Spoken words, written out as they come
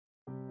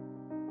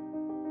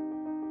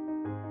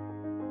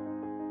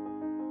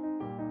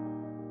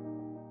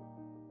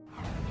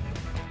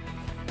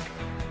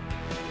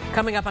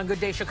Coming up on Good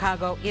Day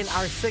Chicago in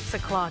our 6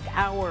 o'clock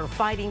hour,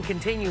 fighting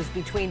continues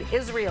between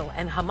Israel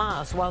and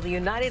Hamas while the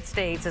United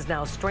States has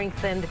now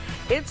strengthened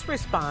its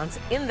response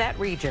in that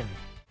region.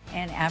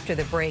 And after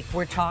the break,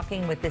 we're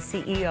talking with the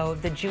CEO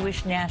of the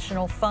Jewish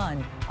National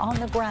Fund on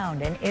the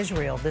ground in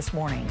Israel this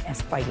morning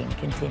as fighting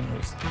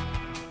continues.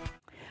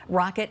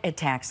 Rocket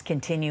attacks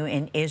continue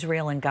in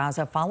Israel and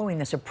Gaza following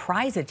the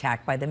surprise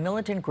attack by the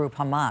militant group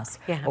Hamas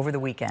over the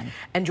weekend.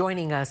 And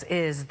joining us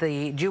is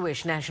the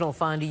Jewish National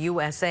Fund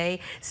USA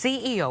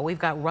CEO. We've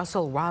got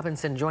Russell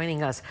Robinson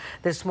joining us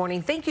this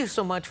morning. Thank you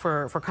so much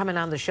for coming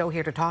on the show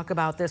here to talk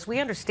about this. We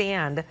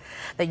understand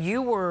that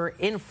you were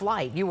in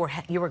flight. You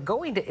were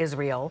going to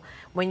Israel.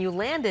 When you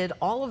landed,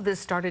 all of this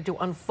started to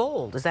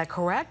unfold. Is that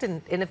correct?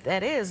 And if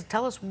that is,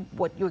 tell us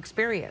what you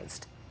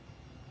experienced.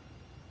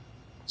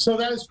 So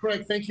that is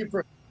correct. Thank you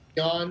for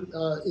on.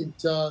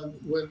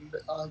 When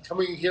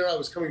coming here, I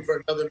was coming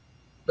for another,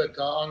 but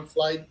on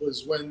flight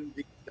was when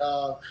the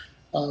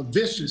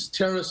vicious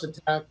terrorist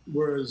attack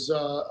was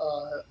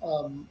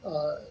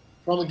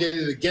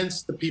promulgated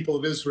against the people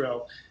of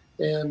Israel.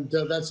 And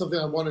that's something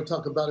I want to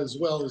talk about as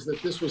well, is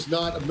that this was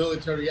not a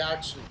military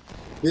action.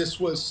 This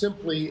was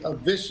simply a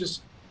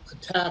vicious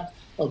attack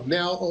of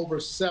now over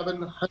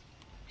 700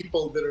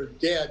 people that are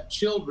dead,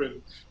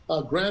 children,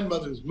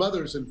 grandmothers,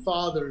 mothers, and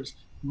fathers,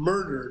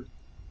 murdered,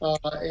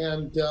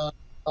 and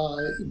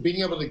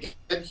being able to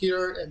get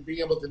here and being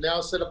able to now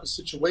set up a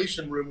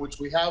situation room, which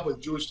we have with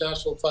Jewish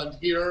National Fund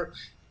here,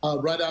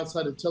 right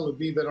outside of Tel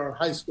Aviv at our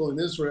high school in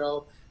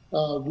Israel.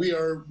 We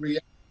are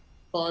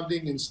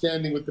responding and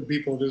standing with the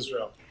people of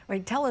Israel.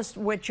 Right, tell us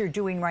what you're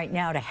doing right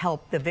now to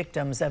help the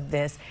victims of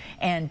this,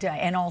 and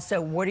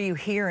also what are you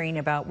hearing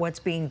about what's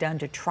being done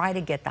to try to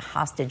get the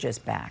hostages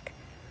back?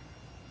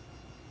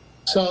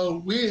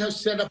 So we have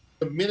set up,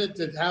 the minute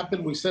it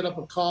happened, we set up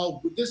a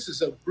call. This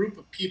is a group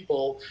of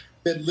people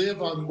that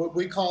live on what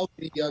we call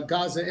the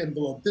Gaza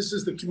envelope. This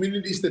is the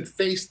communities that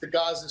face the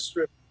Gaza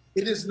Strip.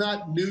 It is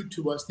not new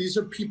to us. These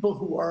are people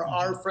who are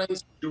our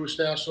friends, Jewish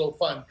National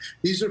Fund.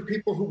 These are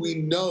people who we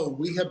know.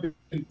 We have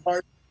been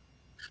part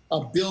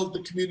of Build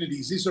the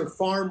Communities. These are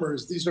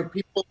farmers. These are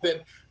people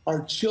that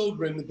are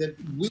children that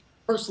we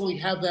personally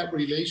have that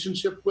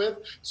relationship with.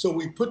 So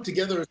we put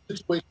together a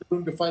situation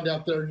room to find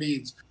out their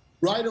needs.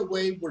 Right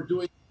away, we're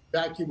doing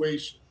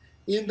evacuation.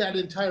 In that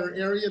entire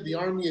area, the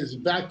Army is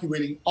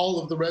evacuating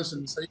all of the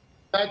residents. So you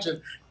can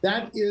imagine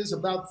that is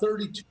about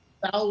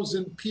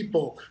 32,000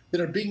 people that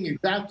are being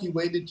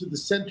evacuated to the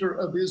center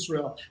of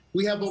Israel.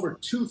 We have over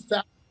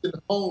 2,000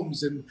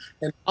 homes and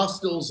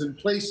hostels and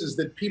places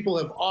that people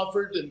have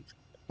offered and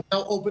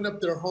now open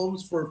up their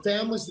homes for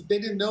families that they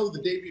didn't know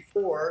the day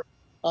before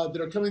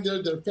that are coming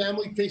there. Their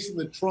family facing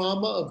the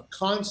trauma of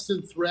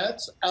constant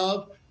threats,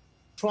 of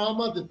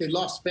trauma that they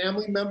lost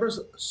family members.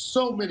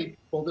 So many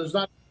people. There's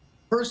not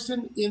a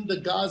person in the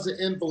Gaza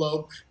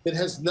envelope that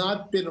has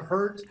not been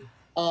hurt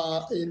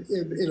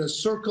in a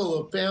circle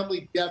of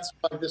family deaths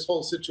by this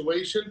whole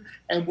situation.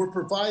 And we're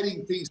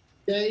providing things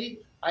today.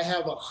 I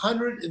have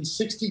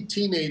 160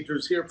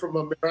 teenagers here from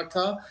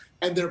America,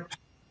 and they're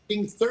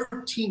packing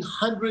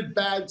 1,300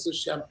 bags of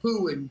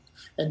shampoo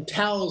and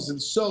towels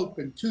and soap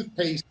and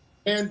toothpaste,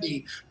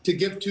 candy to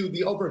give to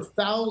the over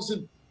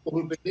 1,000 people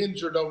who've been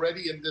injured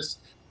already in this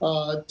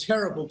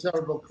terrible,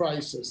 terrible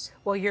crisis.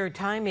 Well, your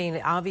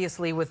timing,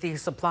 obviously, with these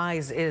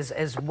supplies is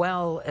as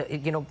well,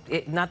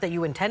 not that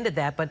you intended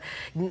that, but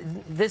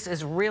this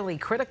is really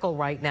critical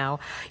right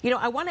now.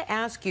 I want to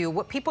ask you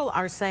what people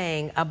are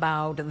saying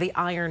about the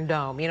Iron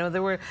Dome.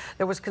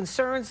 There was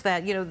concerns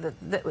that,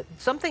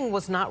 something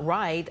was not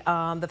right.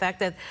 The fact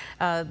that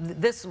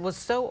this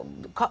was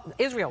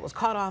Israel was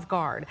caught off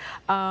guard.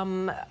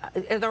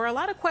 There are a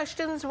lot of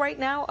questions right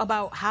now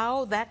about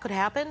how that could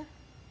happen.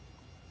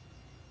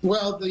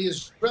 Well, the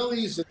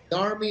Israelis and the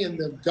army and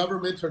the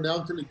government are now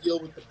going to deal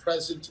with the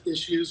present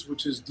issues,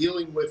 which is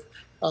dealing with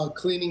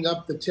cleaning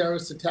up the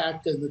terrorist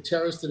attack and the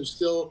terrorists that are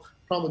still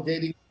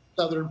promulgating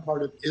the southern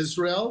part of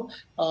Israel.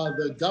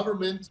 The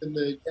government and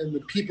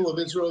the people of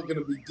Israel are going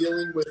to be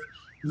dealing with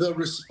the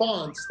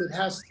response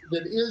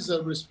that is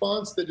a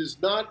response that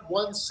is not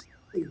once.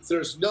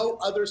 There's no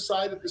other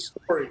side of the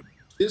story.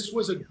 This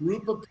was a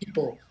group of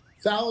people,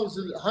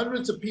 thousands,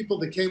 hundreds of people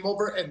that came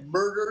over and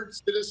murdered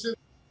citizens.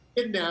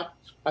 Kidnapped.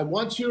 I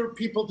want your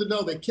people to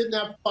know they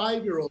kidnapped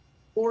 5-year-olds,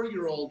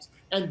 4-year-olds,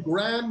 and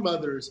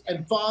grandmothers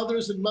and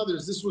fathers and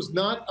mothers. This was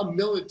not a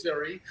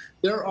military.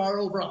 There are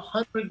over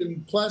 100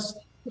 and plus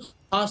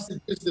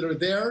hostages that are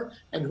there.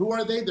 And who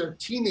are they? They're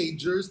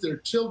teenagers. They're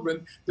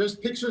children. There's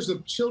pictures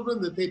of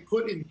children that they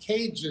put in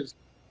cages,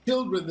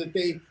 children that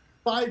they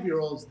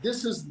 5-year-olds.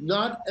 This is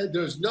not,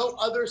 there's no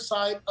other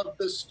side of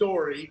the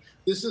story.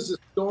 This is a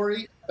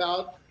story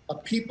about a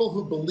people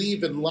who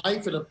believe in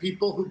life and a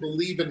people who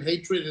believe in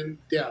hatred and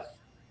death.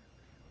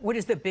 What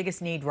is the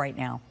biggest need right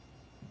now?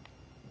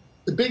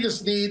 The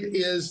biggest need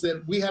is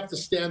that we have to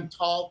stand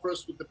tall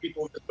first with the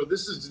people.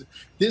 This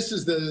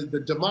is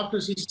the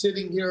democracy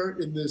sitting here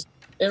in this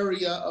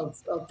area of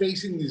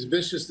facing this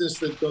viciousness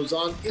that goes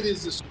on. It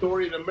is a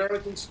story, an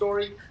American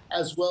story,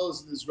 as well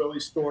as an Israeli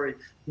story.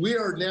 We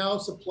are now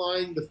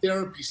supplying the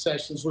therapy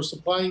sessions. We're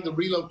supplying the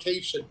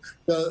relocation,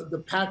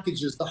 the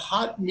packages, the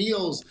hot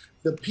meals,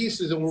 the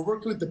pieces, and we're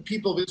working with the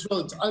people of Israel.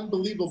 It's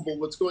unbelievable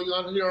what's going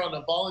on here on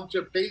a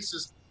volunteer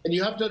basis. And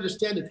you have to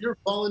understand, if you're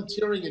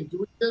volunteering and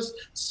doing this,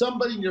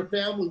 somebody in your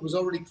family was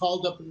already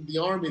called up into the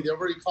Army. They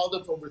already called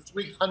up over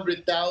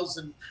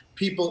 300,000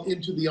 people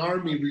into the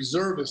Army,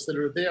 reservists that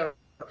are there.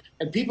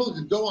 And people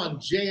can go on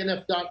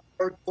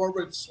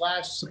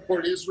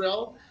jnf.org/support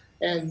Israel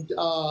and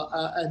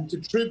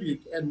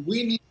contribute. And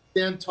we need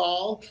to stand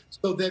tall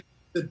so that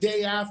the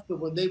day after,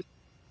 when they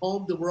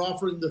home, that we're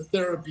offering the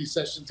therapy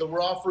sessions, that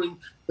we're offering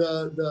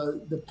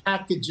the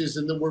packages,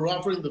 and that we're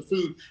offering the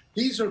food.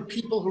 These are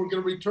people who are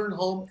going to return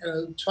home,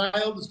 and a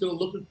child is going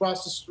to look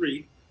across the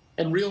street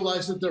and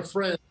realize that their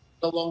friend is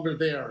no longer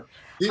there.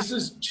 This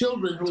is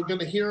children who are going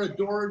to hear a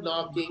door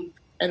knocking,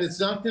 and it's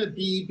not going to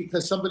be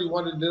because somebody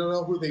wanted to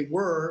know who they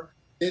were.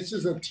 This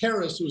is a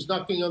terrorist who was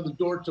knocking on the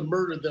door to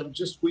murder them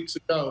just weeks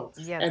ago.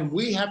 Yes. And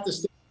we have to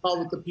stand tall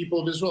with the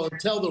people of Israel and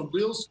tell the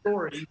real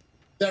story.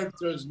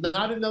 There's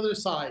not another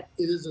side.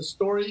 It is a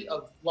story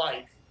of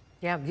life.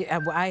 Yeah,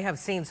 I have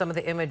seen some of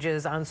the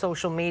images on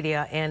social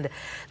media, and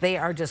they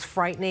are just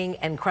frightening,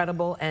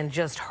 incredible, and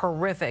just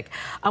horrific.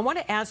 I want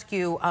to ask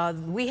you,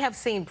 we have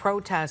seen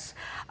protests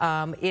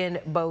in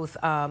both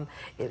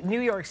New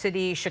York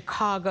City,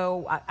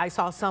 Chicago. I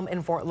saw some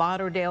in Fort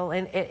Lauderdale,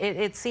 and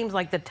it seems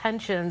like the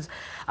tensions,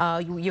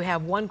 you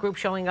have one group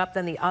showing up,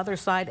 then the other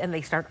side, and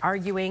they start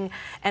arguing,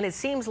 and it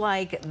seems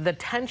like the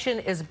tension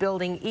is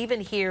building even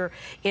here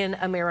in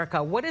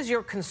America. What is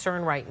your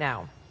concern right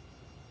now?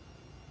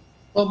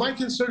 Well, my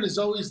concern is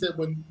always that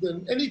when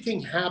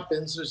anything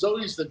happens, there's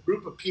always the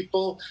group of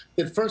people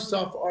that first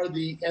off are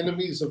the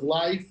enemies of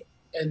life,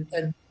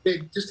 and they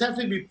just have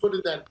to be put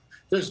in that.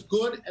 There's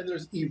good and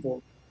there's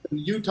evil. And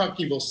you talk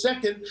evil.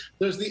 Second,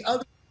 there's the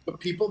other group of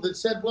people that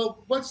said,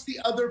 well, what's the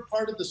other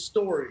part of the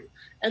story?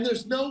 And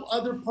there's no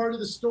other part of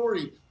the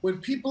story. When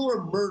people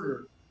are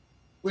murdered,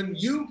 when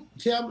you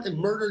come and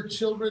murder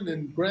children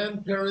and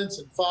grandparents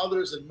and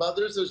fathers and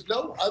mothers, there's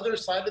no other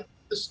side of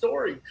the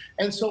story.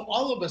 And so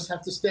all of us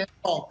have to stand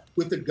tall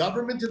with the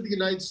government of the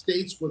United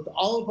States, with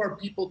all of our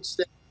people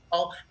standing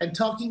tall and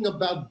talking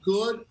about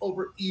good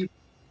over evil,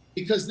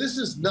 because this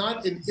is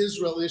not an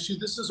Israel issue.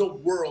 This is a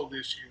world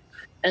issue.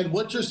 And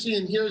what you're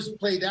seeing here is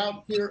played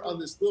out here on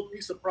this little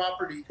piece of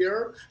property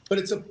here, but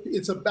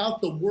it's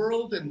about the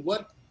world and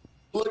what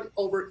good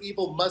over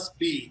evil must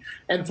be.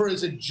 And for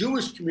as a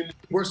Jewish community,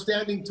 we're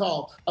standing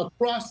tall.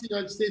 Across the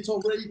United States,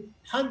 already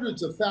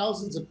hundreds of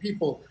thousands of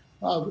people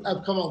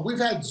have come on. We've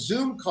had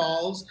Zoom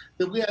calls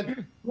that we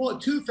had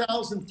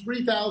 2,000,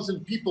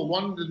 3,000 people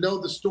wanting to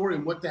know the story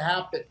and what to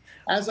happen.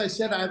 As I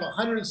said, I have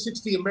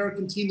 160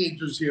 American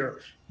teenagers here.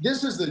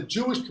 This is the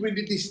Jewish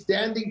community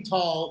standing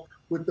tall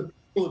with the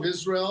people of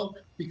Israel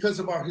because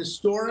of our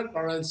historic,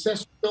 our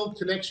ancestral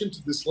connection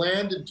to this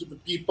land and to the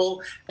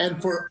people.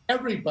 And for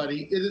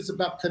everybody, it is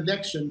about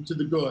connection to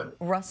the good.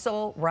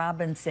 Russell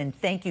Robinson,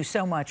 thank you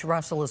so much.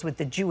 Russell is with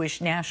the Jewish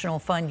National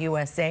Fund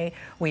USA.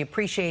 We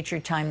appreciate your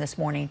time this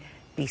morning.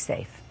 Be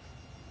safe.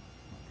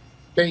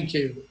 Thank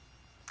you.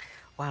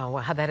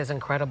 Wow, that is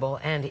incredible.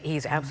 And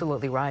he's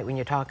absolutely right when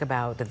you talk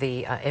about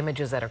the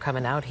images that are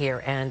coming out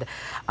here. And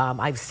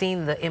I've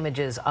seen the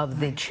images of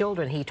the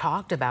children he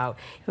talked about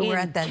who were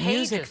at that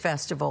music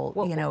festival,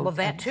 well, you know, well,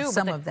 that too,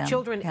 some but of them.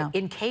 Children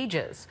in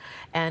cages.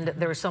 And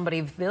there's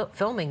somebody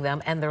filming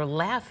them, and they're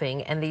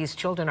laughing, and these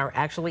children are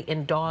actually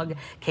in dog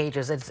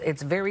cages.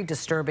 It's very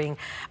disturbing,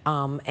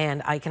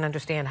 and I can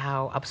understand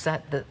how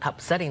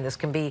upsetting this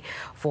can be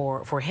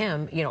for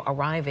him, you know,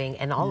 arriving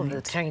and all of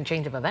the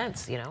change of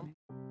events, you know.